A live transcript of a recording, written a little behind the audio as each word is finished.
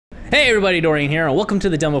Hey everybody, Dorian here, and welcome to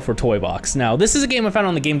the demo for ToyBox. Now, this is a game I found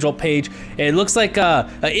on the Game Jolt page. It looks like an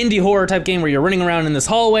indie horror type game where you're running around in this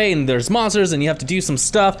hallway and there's monsters and you have to do some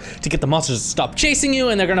stuff to get the monsters to stop chasing you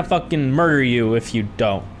and they're gonna fucking murder you if you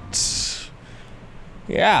don't.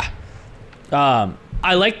 Yeah.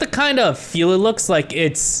 I like the kind of feel it looks like.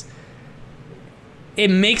 It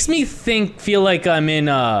makes me feel like I'm in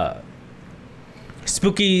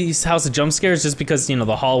Spooky's House of Jump Scares, just because, you know,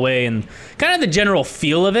 the hallway and kind of the general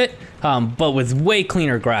feel of it, but with way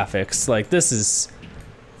cleaner graphics. Like, this is,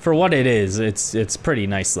 for what it is, it's pretty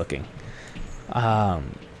nice looking.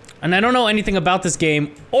 And I don't know anything about this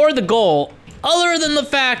game or the goal other than the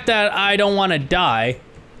fact that I don't want to die.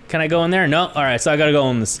 Can I go in there? No. All right, so I gotta go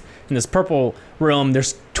in this purple room.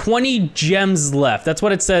 There's 20 gems left. That's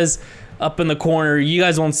what it says up in the corner. You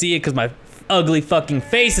guys won't see it because my ugly fucking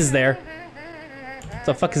face is there. What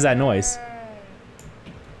the fuck is that noise?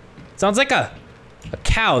 Sounds like a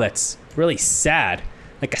cow that's really sad.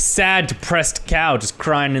 Like a sad, depressed cow just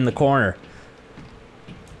crying in the corner.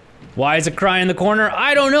 Why is it crying in the corner?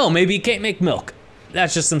 I don't know. Maybe it can't make milk.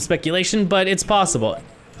 That's just some speculation, but it's possible.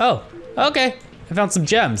 Oh, okay. I found some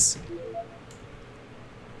gems.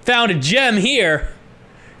 Found a gem here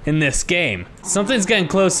in this game. Something's getting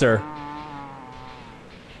closer.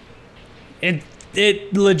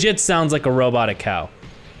 It legit sounds like a robotic cow.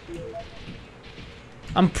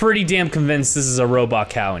 I'm pretty damn convinced this is a robot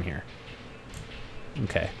cow in here.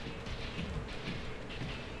 Okay.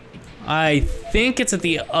 I think it's at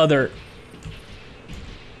the other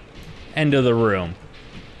end of the room.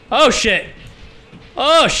 Oh shit!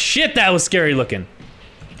 Oh shit, that was scary looking.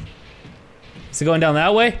 Is it going down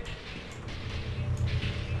that way?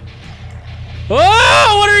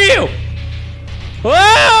 Oh, what are you?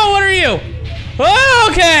 Oh, what are you? Oh,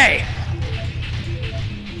 okay!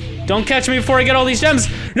 Don't catch me before I get all these gems.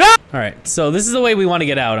 No! Alright, so this is the way we want to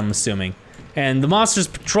get out, I'm assuming. And the monsters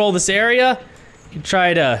patrol this area. You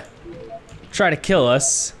try to kill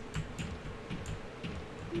us.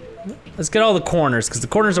 Let's get all the corners, because the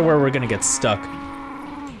corners are where we're gonna get stuck.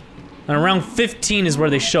 And around 15 is where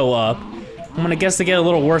they show up. I'm gonna guess they get a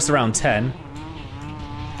little worse around 10.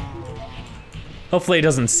 Hopefully it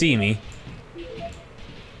doesn't see me.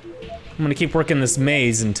 I'm gonna keep working this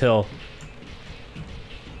maze until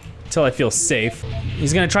I feel safe.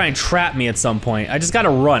 He's gonna try and trap me at some point. I just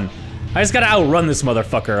gotta run. I just gotta outrun this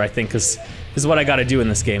motherfucker, I think, is what I gotta do in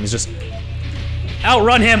this game, is just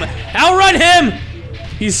outrun him! Outrun him!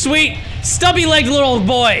 You sweet, stubby-legged little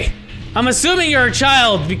boy. I'm assuming you're a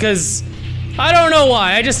child because I don't know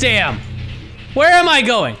why, I just am. Where am I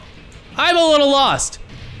going? I'm a little lost.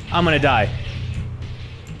 I'm gonna die.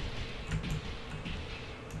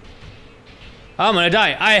 I'm gonna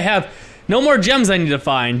die. I have no more gems I need to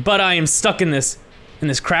find, but I am stuck in this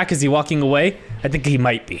crack. Is he walking away? I think he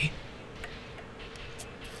might be.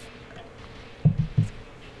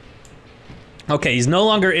 Okay, he's no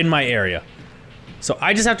longer in my area. So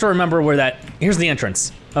I just have to remember where here's the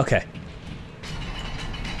entrance. Okay.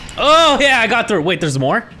 Oh yeah, I got through. Wait, there's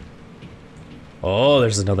more? Oh,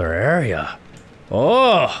 there's another area.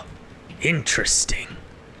 Oh, interesting.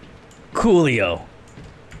 Coolio.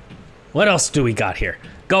 What else do we got here?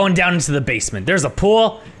 Going down into the basement. There's a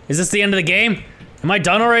pool. Is this the end of the game? Am I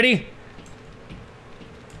done already?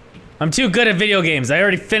 I'm too good at video games. I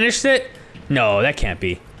already finished it? No, that can't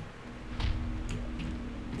be.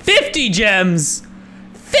 50 gems!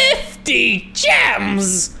 50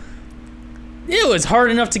 gems! It was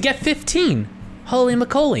hard enough to get 15. Holy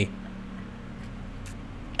macaulay.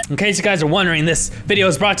 In case you guys are wondering, this video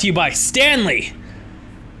is brought to you by Stanley.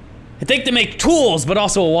 I think they make tools, but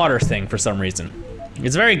also a water thing for some reason.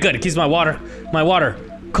 It's very good. It keeps my water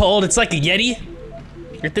cold. It's like a Yeti.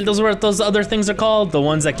 I think those are what those other things are called. The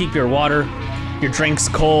ones that keep your drinks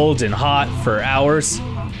cold and hot for hours.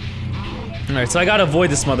 All right, so I gotta avoid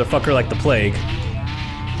this motherfucker like the plague.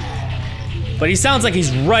 But he sounds like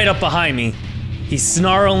he's right up behind me. He's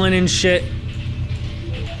snarling and shit.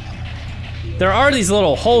 There are these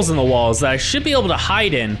little holes in the walls that I should be able to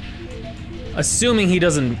hide in, assuming he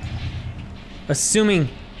doesn't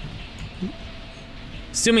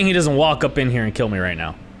walk up in here and kill me right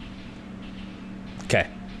now. Okay,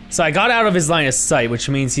 so I got out of his line of sight, which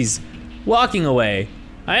means he's walking away.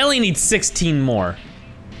 I only need 16 more.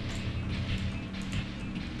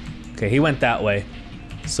 Okay, he went that way.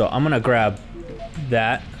 So I'm gonna grab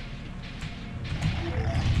that.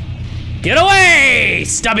 Get away,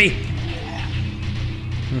 stubby!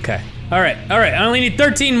 Okay, all right, I only need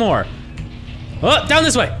 13 more. Oh, down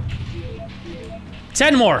this way.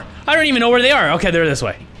 10 more. I don't even know where they are. Okay, they're this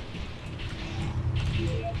way.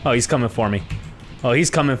 Oh, he's coming for me. Oh, he's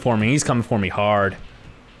coming for me. He's coming for me hard.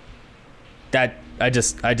 That, I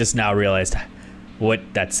just now realized what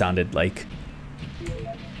that sounded like.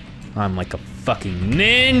 I'm like a fucking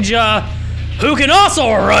ninja who can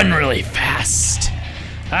also run really fast.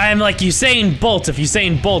 I'm like Usain Bolt if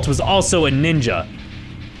Usain Bolt was also a ninja.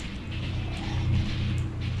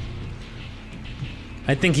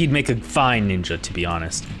 I think he'd make a fine ninja, to be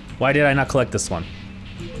honest. Why did I not collect this one?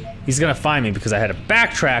 He's gonna find me because I had to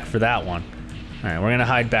backtrack for that one. Alright, we're gonna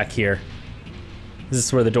hide back here. Is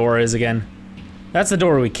this where the door is again? That's the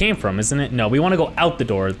door we came from, isn't it? No, we want to go out the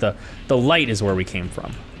door. The light is where we came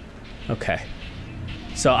from. Okay.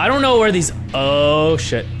 So I don't know where these... Oh,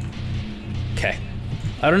 shit. Okay.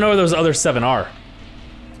 I don't know where those other 7 are.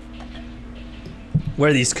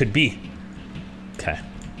 Where these could be. Okay.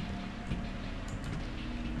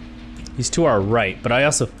 He's to our right, but I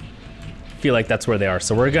also feel like that's where they are.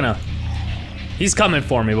 So we're gonna... He's coming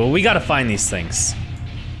for me, but we gotta find these things.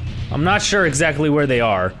 I'm not sure exactly where they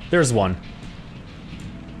are. There's one.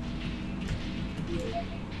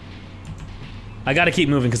 I gotta keep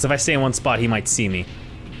moving, because if I stay in one spot, he might see me.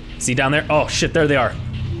 See down there? Oh, shit, there they are.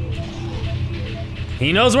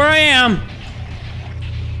 He knows where I am.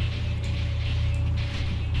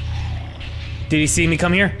 Did he see me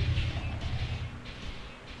come here?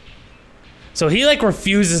 So he, like,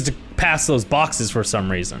 refuses to pass those boxes for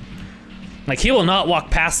some reason. Like, he will not walk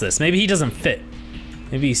past this. Maybe he doesn't fit.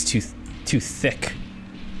 Maybe he's too thick.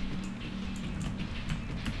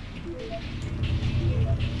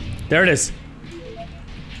 There it is.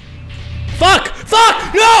 Fuck!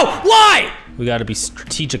 Fuck! No! Why? We gotta be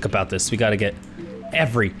strategic about this. We gotta get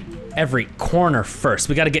every corner first.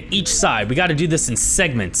 We gotta get each side. We gotta do this in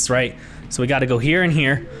segments, right? So we gotta go here and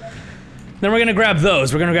here. Then we're gonna grab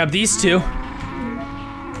those. We're gonna grab these two.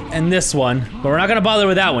 And this one. But we're not gonna bother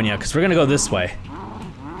with that one yet, because we're gonna go this way.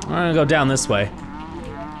 We're gonna go down this way.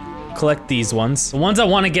 Collect these ones. The ones I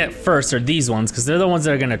wanna get first are these ones, because they're the ones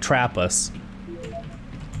that are gonna trap us.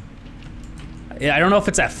 I don't know if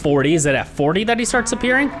it's at 40. Is it at 40 that he starts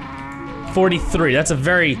appearing? 43. That's a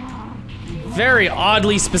very, very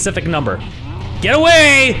oddly specific number. Get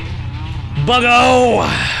away! Buggo!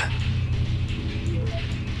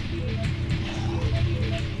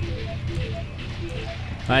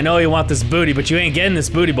 I know you want this booty, but you ain't getting this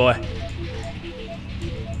booty, boy. I'm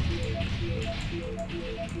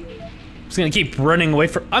just gonna keep running away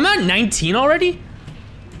from... I'm at 19 already?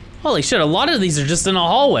 Holy shit, a lot of these are just in a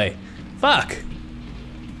hallway. Fuck.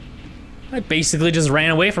 I basically just ran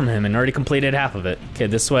away from him and already completed half of it. Okay,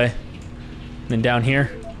 this way. Then down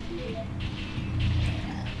here.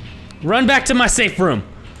 Run back to my safe room.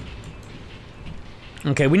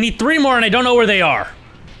 Okay, we need 3 more and I don't know where they are.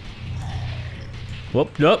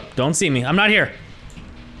 Whoop, nope, don't see me. I'm not here.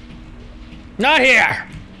 Not here!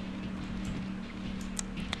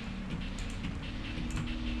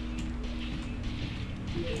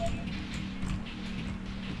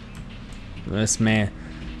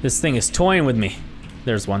 This thing is toying with me.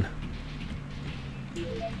 There's one.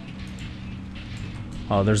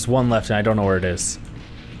 Oh, there's one left and I don't know where it is.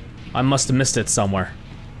 I must have missed it somewhere.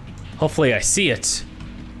 Hopefully I see it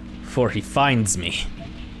before he finds me.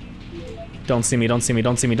 Don't see me, don't see me,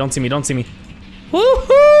 don't see me, don't see me, don't see me.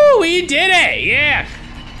 Woohoo! We did it! Yeah!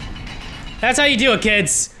 That's how you do it,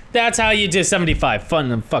 kids. That's how you do 75.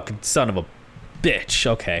 Fun and fucking son of a bitch.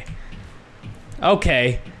 Okay.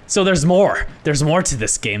 Okay. So there's more. There's more to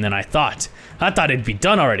this game than I thought. I thought it'd be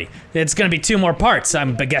done already. It's gonna be 2 more parts,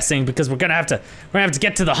 I'm guessing, because we're gonna have to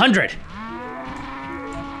get to the 100.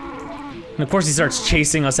 And of course he starts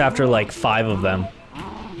chasing us after like 5 of them.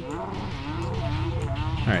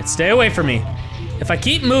 All right, stay away from me. If I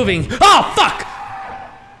keep moving, oh fuck!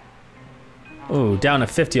 Oh, down to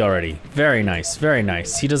 50 already. Very nice, very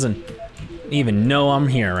nice. He doesn't even know I'm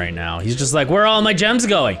here right now. He's just like, where are all my gems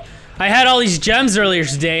going? I had all these gems earlier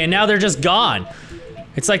today and now they're just gone.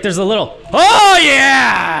 It's like there's a little, oh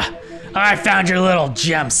yeah! I found your little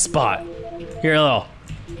gem spot. Your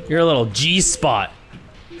little G spot.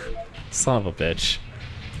 Son of a bitch.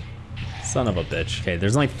 Son of a bitch. Okay,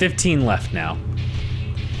 there's only 15 left now.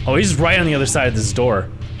 Oh, he's right on the other side of this door,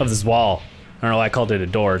 of this wall. I don't know why I called it a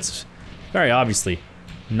door. It's very obviously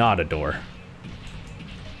not a door.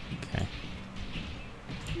 Okay.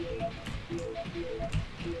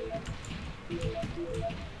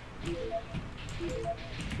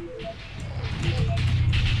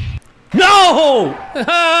 No!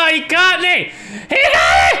 He got me! He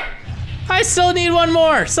got me! I still need one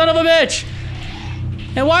more, son of a bitch!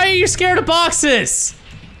 And why are you scared of boxes?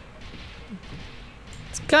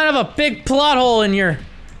 It's kind of a big plot hole in your...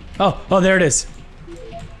 Oh, there it is.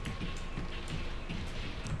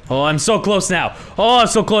 Oh, I'm so close now. Oh, I'm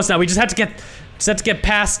so close now. We just have to get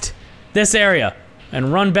past this area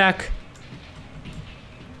and run back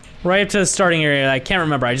right up to the starting area. I can't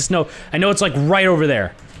remember. I know it's like right over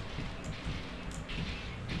there.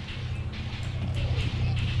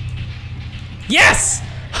 Yes!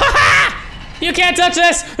 You can't touch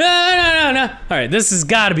this! No. Alright, this has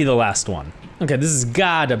gotta be the last one. Okay, this has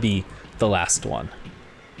gotta be the last one.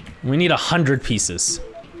 We need 100 pieces.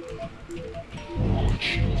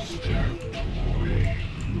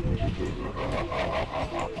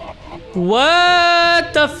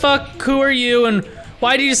 What the fuck? Who are you and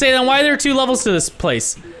why did you say that? Why are there 2 levels to this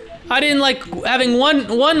place? I didn't like having one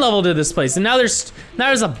level to this place and now there's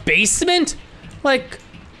a basement? Like,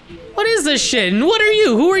 what is this shit? And what are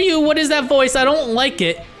you? Who are you? What is that voice? I don't like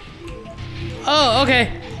it. Oh,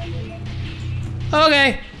 okay.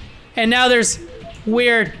 Okay. And now there's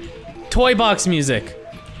weird ToyBox music.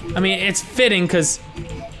 I mean, it's fitting because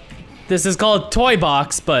this is called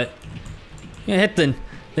ToyBox, but you hit the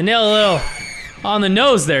nail a little on the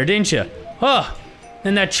nose there, didn't you? Oh,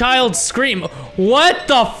 and that child scream. What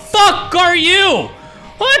the fuck are you?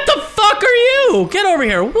 What the fuck are you? Get over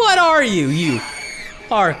here. What are you? You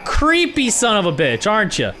are a creepy son of a bitch,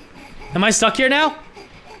 aren't you? Am I stuck here now?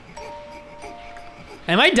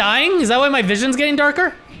 Am I dying? Is that why my vision's getting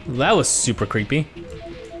darker? That was super creepy.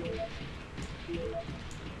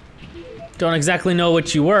 Don't exactly know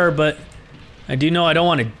what you were, but I do know I don't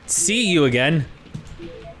want to see you again.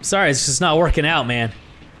 Sorry, it's just not working out, man.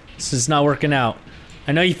 It's just not working out.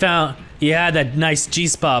 I know you had that nice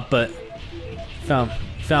G-spot, but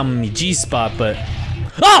found me G-spot, but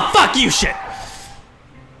oh fuck you shit!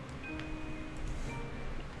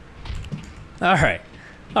 Alright,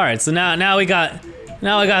 so now I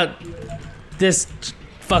got this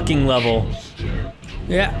fucking level.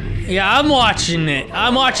 Yeah, I'm watching it.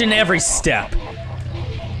 I'm watching every step.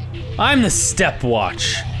 I'm the step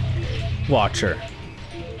watcher.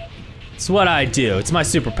 It's what I do. It's my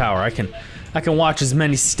superpower. I can watch as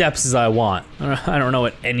many steps as I want. I don't know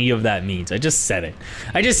what any of that means. I just said it.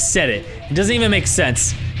 It doesn't even make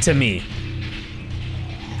sense to me.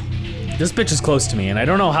 This bitch is close to me, and I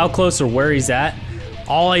don't know how close or where he's at.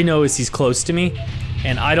 All I know is he's close to me,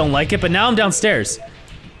 and I don't like it, but now I'm downstairs.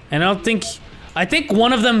 And I think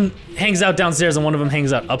one of them hangs out downstairs and one of them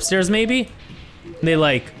hangs out upstairs, maybe? They,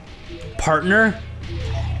 like, partner?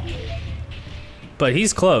 But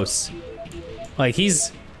he's close. Like,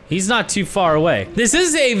 he's not too far away. This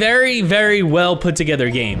is a very, very well put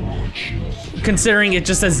together game. Considering it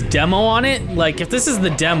just says demo on it, like, if this is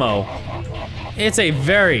the demo, it's a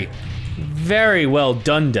very, very well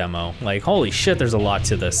done demo. Like, holy shit, there's a lot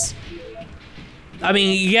to this. I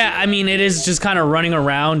mean, yeah, I mean, it is just kind of running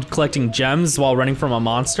around collecting gems while running from a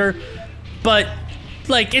monster. But,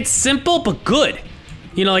 like, it's simple but good.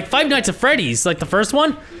 You know, like Five Nights at Freddy's, like the first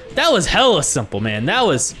one, that was hella simple, man. That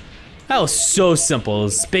was so simple. It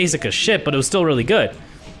was basic as shit, but it was still really good.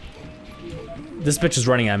 This bitch is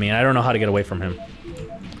running at me, and I don't know how to get away from him.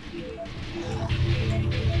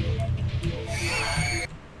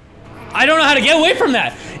 I don't know how to get away from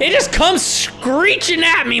that. It just comes screeching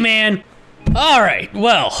at me, man. All right,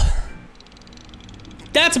 well,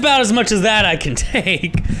 that's about as much as that I can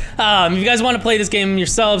take. If you guys want to play this game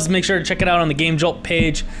yourselves, make sure to check it out on the Game Jolt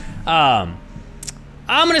page. I'm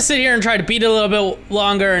gonna sit here and try to beat it a little bit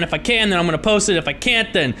longer, and if I can, then I'm gonna post it. If I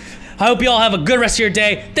can't, then I hope you all have a good rest of your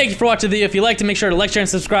day. Thank you for watching the video. If you liked it, make sure to like, share, and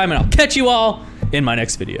subscribe, and I'll catch you all in my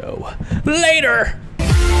next video. Later!